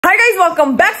Hi guys,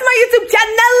 welcome back to my YouTube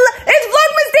channel. It's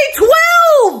Vlogmas Day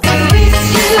 12.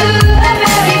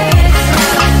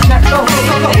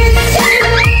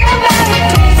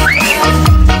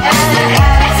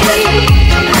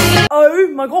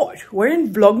 Oh my gosh, we're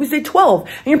in Vlogmas Day 12.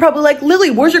 And you're probably like,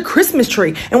 Lily, where's your Christmas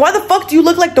tree? And why the fuck do you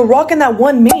look like The Rock in that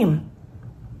one meme?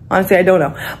 Honestly, I don't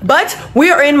know. But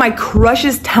we are in my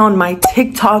crush's town, my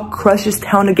TikTok crush's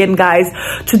town again, guys.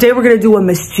 Today, we're going to do a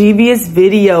mischievous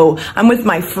video. I'm with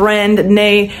my friend,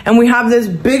 Nay, and we have this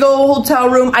big old hotel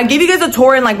room. I gave you guys a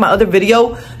tour in like my other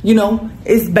video. You know,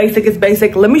 it's basic, it's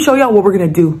basic. Let me show y'all what we're going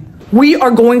to do. We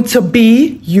are going to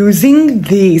be using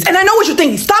these. And I know what you're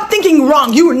thinking. Stop thinking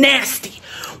wrong. You're nasty.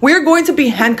 We're going to be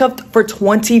handcuffed for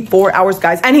 24 hours,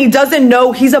 guys. And he doesn't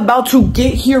know he's about to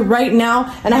get here right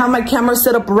now. And I have my camera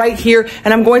set up right here.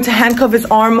 And I'm going to handcuff his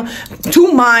arm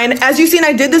to mine. As you've seen,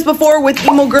 I did this before with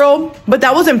Emo Girl, but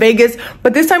that was in Vegas.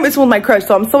 But this time it's with my crush,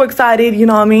 so I'm so excited, you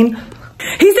know what I mean?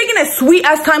 He's taking a sweet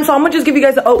ass time, so I'm gonna just give you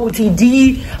guys an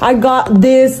OOTD. I got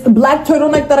this black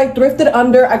turtleneck that I thrifted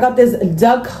under. I got this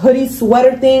duck hoodie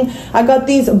sweater thing. I got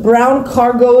these brown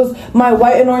cargos, my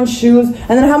white and orange shoes, and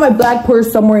then I have my black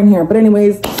purse somewhere in here. But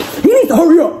anyways, he needs to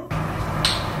hurry up.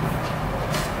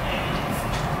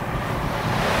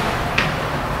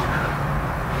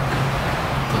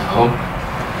 Oh.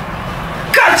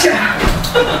 Gotcha!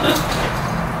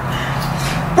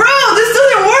 Bro, this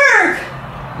doesn't work!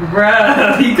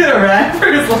 Bruh, you could have ran for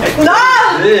his life.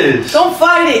 Nah! This. Don't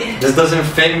fight it. This doesn't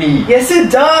fit me. Yes, it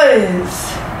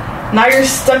does. Now you're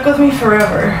stuck with me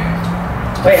forever.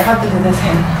 Wait, I have to do this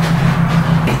hand.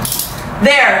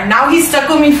 There, now he's stuck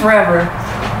with me forever.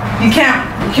 You can't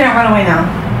run away now.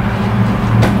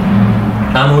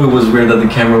 I know it was weird that the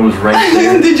camera was right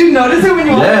there. Did you notice it when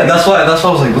you walked? Yeah, that's why I was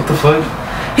like, what the fuck?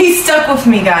 He's stuck with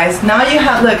me, guys. Now you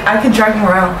have, look, I could drag him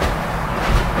around.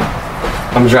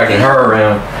 I'm dragging her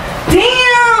around.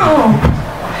 Damn!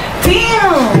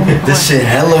 Damn! This shit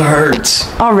hella hurts.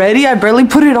 Already? I barely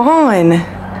put it on.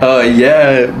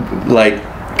 Yeah, like,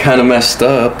 kind of messed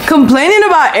up. Complaining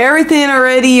about everything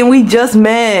already, and we just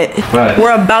met. Right.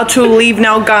 We're about to leave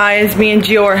now, guys. Me and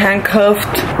Gio are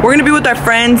handcuffed. We're gonna be with our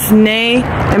friends, Nay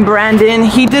and Brandon.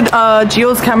 He did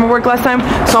Gio's camera work last time,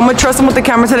 so I'm gonna trust him with the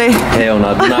camera today. Hell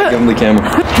no, do not give him the camera.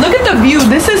 Look at the view.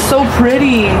 This is so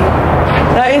pretty.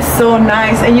 That is so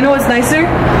nice. And you know what's nicer?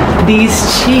 These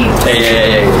cheeks.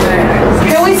 Hey.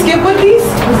 Can we skip with these?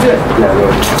 Let's do it. Yeah, go.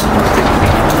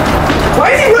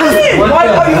 Why is he running?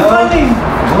 Why are you running?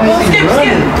 Why is he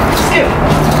running? Skip.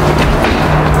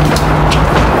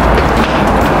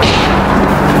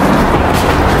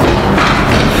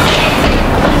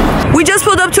 We just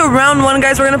pulled up to round one,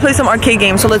 guys. We're gonna play some arcade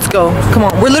games, so let's go. Come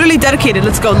on, we're literally dedicated.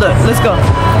 Let's go, look, let's go.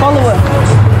 Follow up.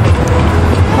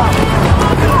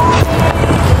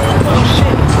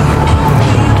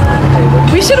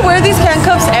 We should wear these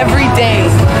handcuffs every day.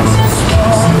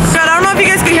 God, I don't know if you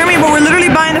guys can hear me, but we're literally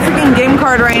buying a freaking game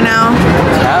card right now.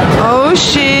 Oh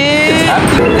shit.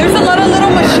 There's a lot of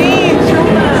little machines.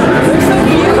 They're so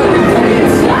cute.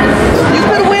 You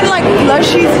could win like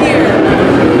plushies here.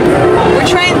 We're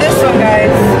trying this one,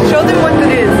 guys. Show them what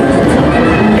it is.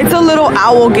 It's a little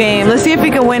owl game. Let's see if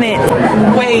we can win it.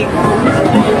 Wait.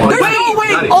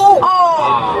 Wait. Oh.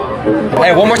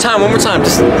 Hey, one more time.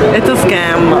 Just. It's a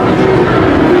scam.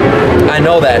 I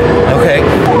know that. Okay.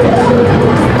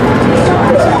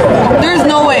 There's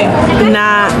no way.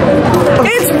 Nah.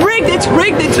 It's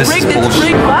rigged.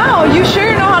 Wow, you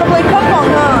sure know how to play cup on,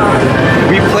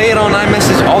 huh? We play it on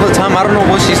iMessage all the time. I don't know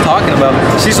what she's talking about.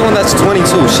 She's the one that's 22.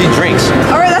 She drinks.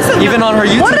 All right, that's even on her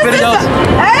YouTube videos.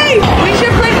 Hey, we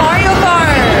should play Mario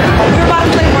Kart. We're about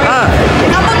to play Mario Kart.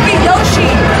 I'm gonna be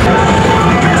Yoshi.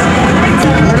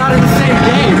 We're not in the same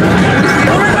game.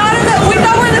 We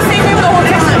thought we're in the same game the whole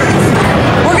time.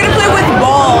 We're gonna play with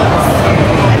balls,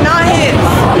 and not hits.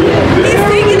 He's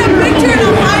taking a picture and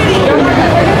I'm hiding.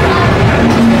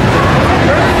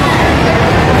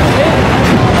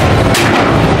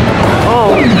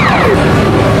 Oh.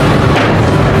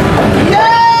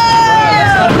 Yeah!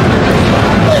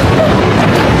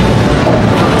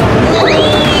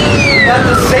 That's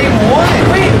the same one.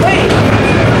 Wait.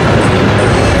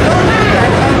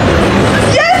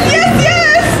 Yes!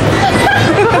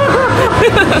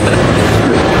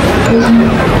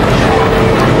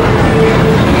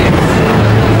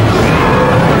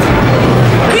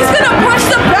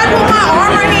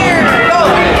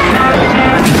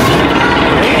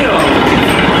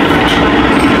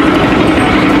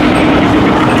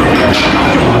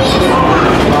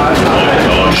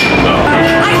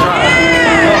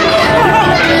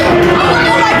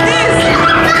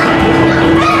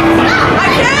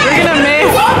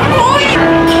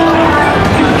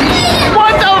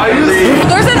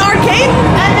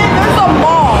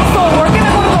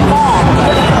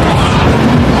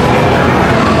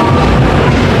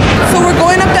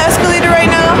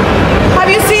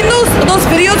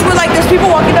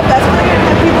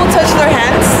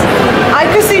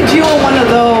 Gio in one of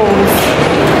those.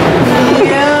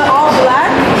 Yeah, all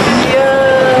black.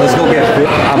 Yeah. Let's go get fit.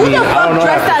 I Who the fuck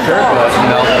dressed as dogs? You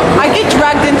know? I get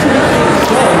dragged into this.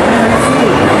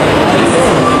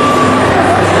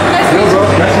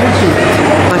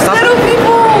 Little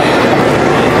people.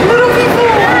 Little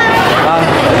people.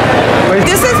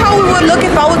 This is how we would look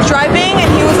if I was driving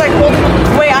and he was like,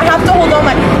 wait, I have to hold on.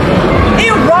 Like,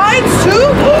 it rides too?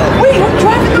 Wait, we're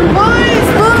driving the bus.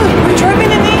 Look, we're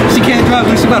driving in it. She can't drive.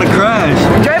 She's about to crash.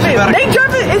 Driving.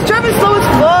 It's driving slow as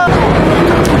fuck.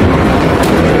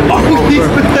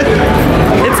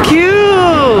 It's cute.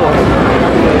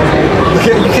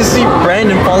 You can see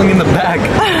Brandon falling in the back.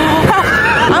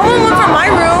 I want one for my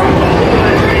room.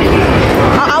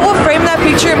 I will frame that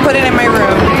picture and put it in my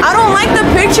room. I don't like the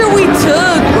picture we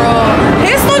took, bro.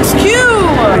 His looks cute.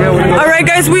 Alright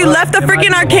guys, we left the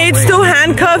freaking arcade still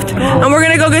handcuffed. And we're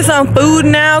gonna go get some food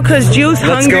now because Gio's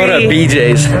hungry. Let's go to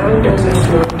BJ's.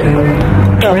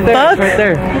 Right there, right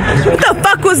there. What the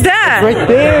fuck was that? Right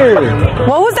there.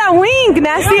 What was that wing?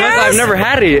 Nasty ass? I've never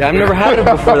had it. I've never had it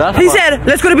before. That's he said,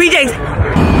 let's go to BJ's.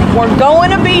 We're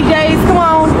going to BJ's. Come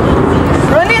on.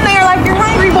 Run in there like you're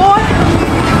hungry, boy.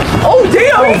 Oh,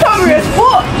 damn. He's hungry as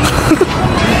fuck.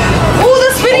 Oh,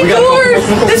 the spinning doors.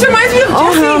 This reminds me of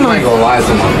Jesse. I ain't gonna lie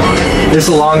to me. It's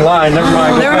a long line. Never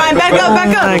mind. Never mind. Back up.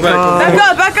 Back up.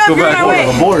 Back up. You're on our way.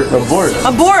 Abort.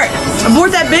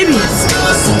 Abort that baby.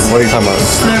 What are you talking about?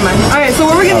 Never mind. All right, so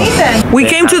what are we gonna eat then? We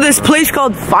came to this place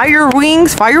called Fiery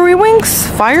Wings,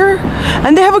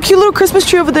 and they have a cute little Christmas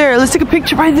tree over there. Let's take a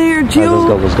picture right there, Gio.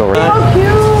 Right, let's go. Right. How cute!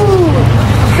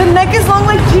 The neck is long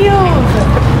like Gio's.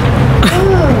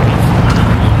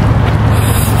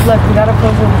 Look, we got a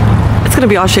puzzle. It's gonna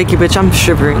be all shaky, bitch. I'm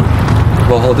shivering.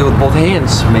 We'll hold it with both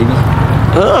hands, maybe.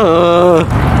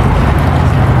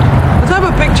 What type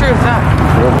of picture is that?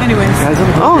 Anyways,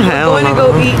 oh hell, we're going to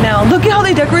go eat now. Look at how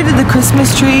they decorated the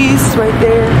Christmas trees right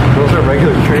there. Those are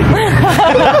regular trees.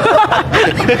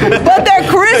 But they're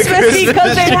Christmas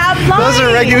because they have lights. Those are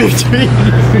regular trees.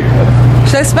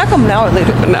 Should I smack them now or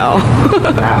later? No.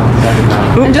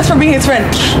 And just for being his friend.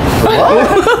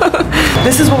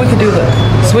 This is what we could do though.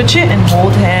 Switch it and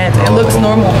hold hands. It looks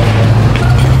normal.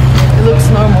 It looks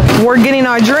normal. We're getting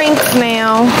our drinks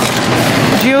now.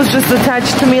 Gio's just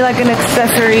attached to me like an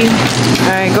accessory. All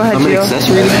right, go ahead, Gio. An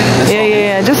accessory?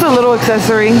 Yeah. Just a little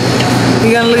accessory.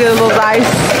 You gonna look at the little ice?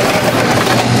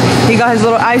 He got his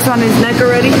little ice on his neck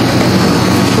already.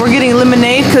 We're getting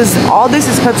lemonade because all this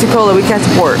is Pepsi Cola. We can't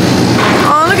support.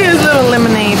 Oh, look at his little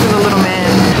lemonade for the little man.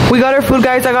 We got our food,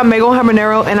 guys. I got mango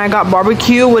habanero and I got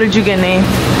barbecue. What did you get, Nate?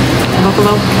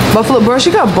 Buffalo, bro, she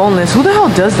got boneless. Who the hell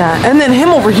does that? And then him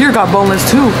over here got boneless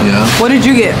too. Yeah. What did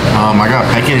you get? I got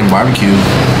pecan and barbecue.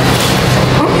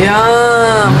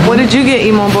 Yum. What did you get,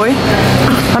 emo boy?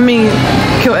 I mean,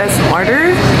 kill S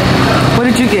smarter. What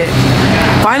did you get?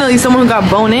 Finally, someone who got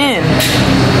bone in.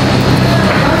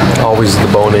 Always the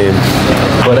bone in.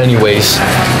 But anyways,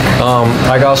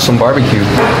 I got some barbecue.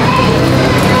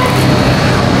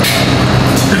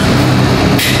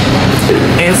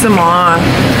 ASMR.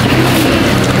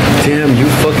 Damn, you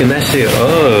fucking that shit up.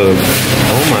 Oh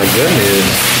my goodness.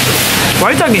 Why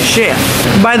are you talking shit?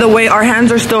 By the way, our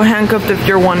hands are still handcuffed if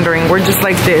you're wondering. We're just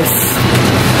like this.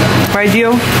 Right,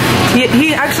 Gio? He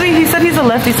said he's a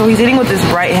lefty, so he's eating with his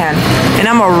right hand. And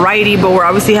I'm a righty, but we're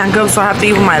obviously handcuffed, so I have to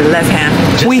eat with my left hand.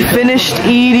 We finished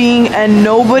eating and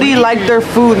nobody liked their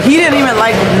food. He didn't even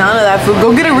like none of that food.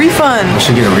 Go get a refund. I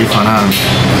should get a refund on.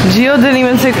 Gio didn't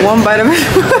even take one bite of it.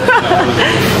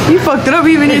 He fucked it up.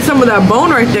 He even ate some of that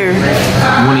bone right there.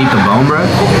 You wanna eat the bone, bro?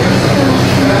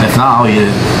 If not, I'll eat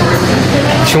it.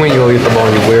 She went, you'll eat the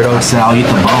bone, you weirdo. I said I'll eat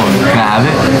the bone. Can I have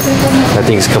it? That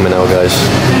thing's coming out, guys.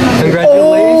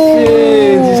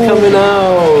 Congratulations, he's coming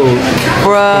out.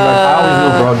 Bruh. I always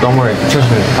know, bro. Don't worry.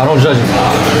 Trust me. I don't judge you.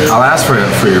 I'll ask for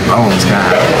your bones, can I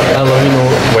have it? I love you.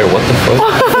 Know. Wait, what the fuck?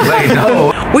 Wait,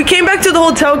 no. We came back to the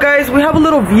hotel, guys. We have a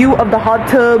little view of the hot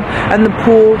tub and the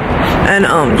pool. And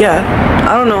yeah,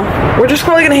 I don't know. We're just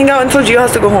probably gonna hang out until Gio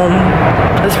has to go home.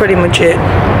 That's pretty much it.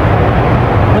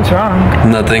 What's wrong?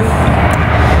 Nothing.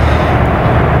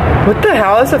 What the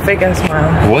hell? That's a fake ass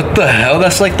smile. What the hell?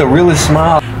 That's like the realest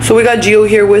smile. So we got Gio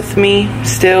here with me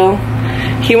still.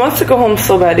 He wants to go home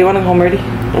so bad. Do you want to go home already?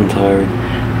 I'm tired.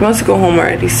 He wants to go home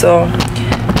already. So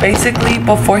basically,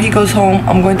 before he goes home,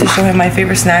 I'm going to show him my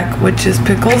favorite snack, which is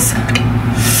pickles.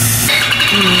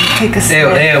 Take a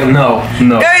sip. Ew, no.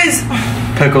 Guys,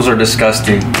 pickles are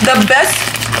disgusting.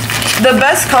 The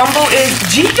best combo is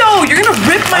Gio. You're gonna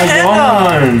rip my hand off.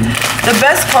 The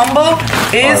best combo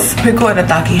is pickle and a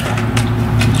taki.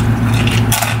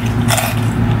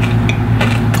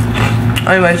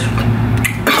 Anyways,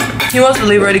 He wants to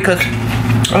leave already because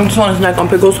I just want to snack on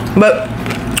pickles. But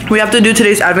we have to do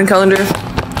today's advent calendar.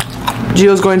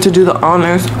 Gio's going to do the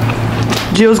honors.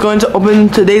 Gio's going to open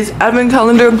today's advent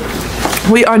calendar.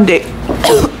 We are on day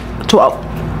 12.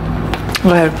 Go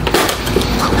ahead.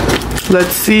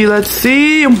 Let's see, let's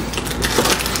see.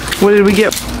 What did we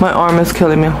get? My arm is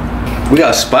killing me. We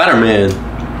got Spider-Man.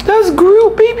 That's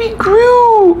Groot, baby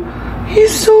Groot.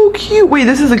 He's so cute. Wait,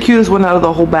 this is the cutest one out of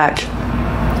the whole batch.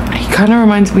 He kind of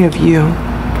reminds me of you.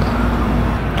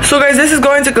 So guys, this is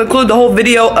going to conclude the whole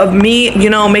video of me, you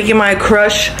know, making my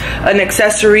crush an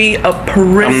accessory,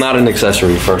 I'm not an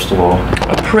accessory, first of all.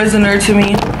 A prisoner to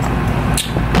me.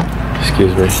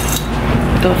 Excuse me.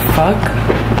 The fuck?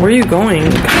 Where are you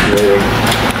going?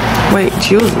 Wait,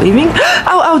 Gio's leaving?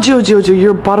 Ow, ow, Gio,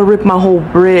 you're about to rip my whole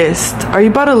wrist. Are you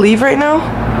about to leave right now?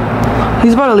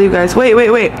 He's about to leave, guys. Wait.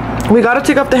 We gotta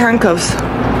take off the handcuffs.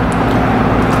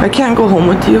 I can't go home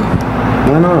with you.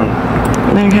 Why not?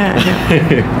 I can't.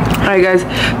 Alright, guys.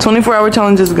 24-hour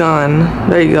challenge is gone.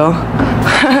 There you go.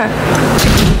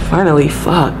 Finally,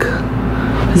 fuck.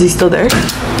 Is he still there?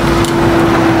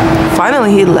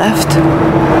 Finally, he left.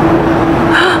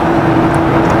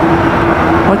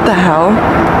 What the hell?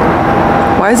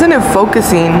 Why isn't it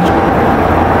focusing?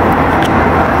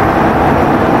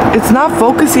 It's not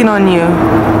focusing on you.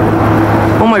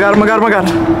 Oh my god, oh my god, oh my god.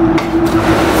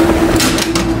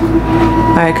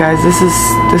 Alright guys, this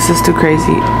is too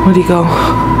crazy. Where'd he go?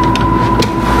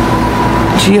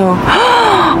 Gio.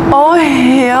 Oh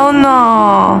hell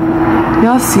no.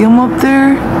 Y'all see him up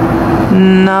there?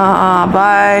 Nah,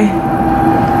 bye.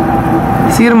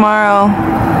 See you tomorrow.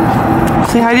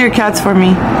 Say hi to your cats for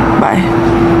me. Bye.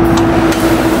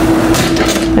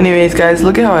 Anyways, guys,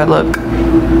 look at how I look.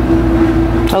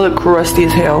 I look crusty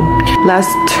as hell. Last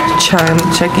time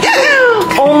checking.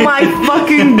 Oh my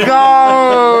fucking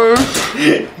god!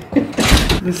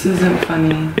 This isn't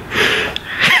funny.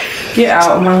 Get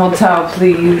out of my hotel,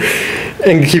 please.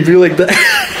 And keep you like that.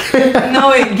 No,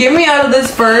 wait. Get me out of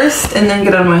this first, and then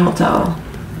get out of my hotel.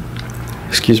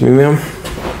 Excuse me, ma'am.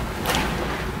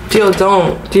 Gio,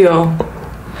 don't. Gio.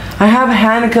 I have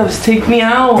handcuffs. Take me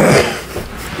out.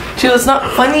 Gio, it's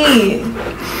not funny.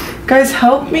 Guys,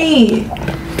 help me.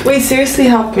 Wait, seriously,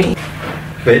 help me.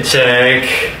 Fit check.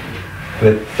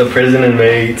 With the prison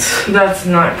inmates. That's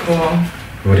not cool.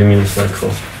 What do you mean it's not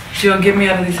cool? Gio, get me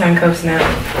out of these handcuffs now.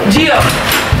 Gio!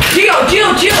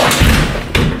 Gio!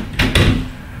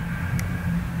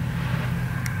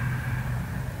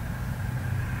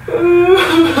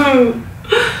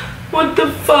 What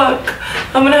the fuck?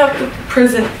 I'm gonna have to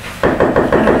prison.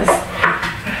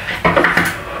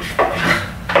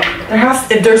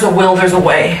 If there's a will, there's a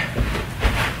way.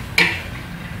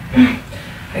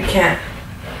 I can't.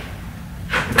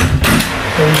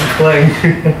 Playing.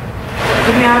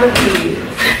 Get me out of these.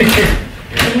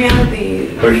 Get me out of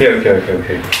these.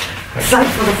 Okay. Psych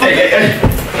for the fuck. Hey.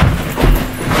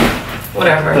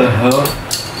 Whatever. What the hell?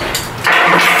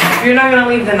 If you're not gonna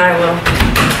leave, then I will.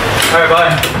 Alright, bye.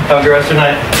 Have a good rest of your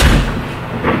night.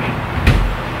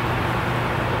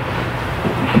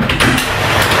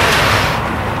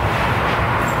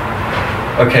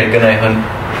 Okay, good night, hun.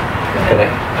 Good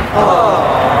night.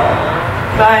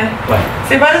 Bye. Bye.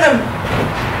 Say bye to them.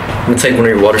 I'm gonna take one of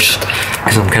your waters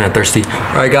because I'm kind of thirsty.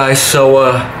 Alright, guys,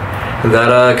 so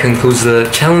that concludes the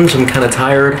challenge. I'm kind of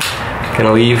tired.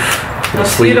 Gonna leave. I'll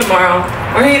see you tomorrow.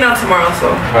 We're hanging out tomorrow, so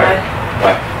bye.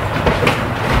 Bye.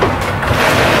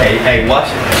 Hey, watch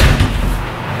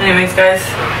it. Anyways, guys,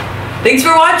 thanks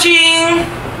for watching.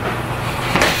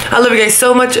 I love you guys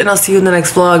so much, and I'll see you in the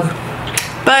next vlog.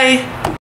 Bye.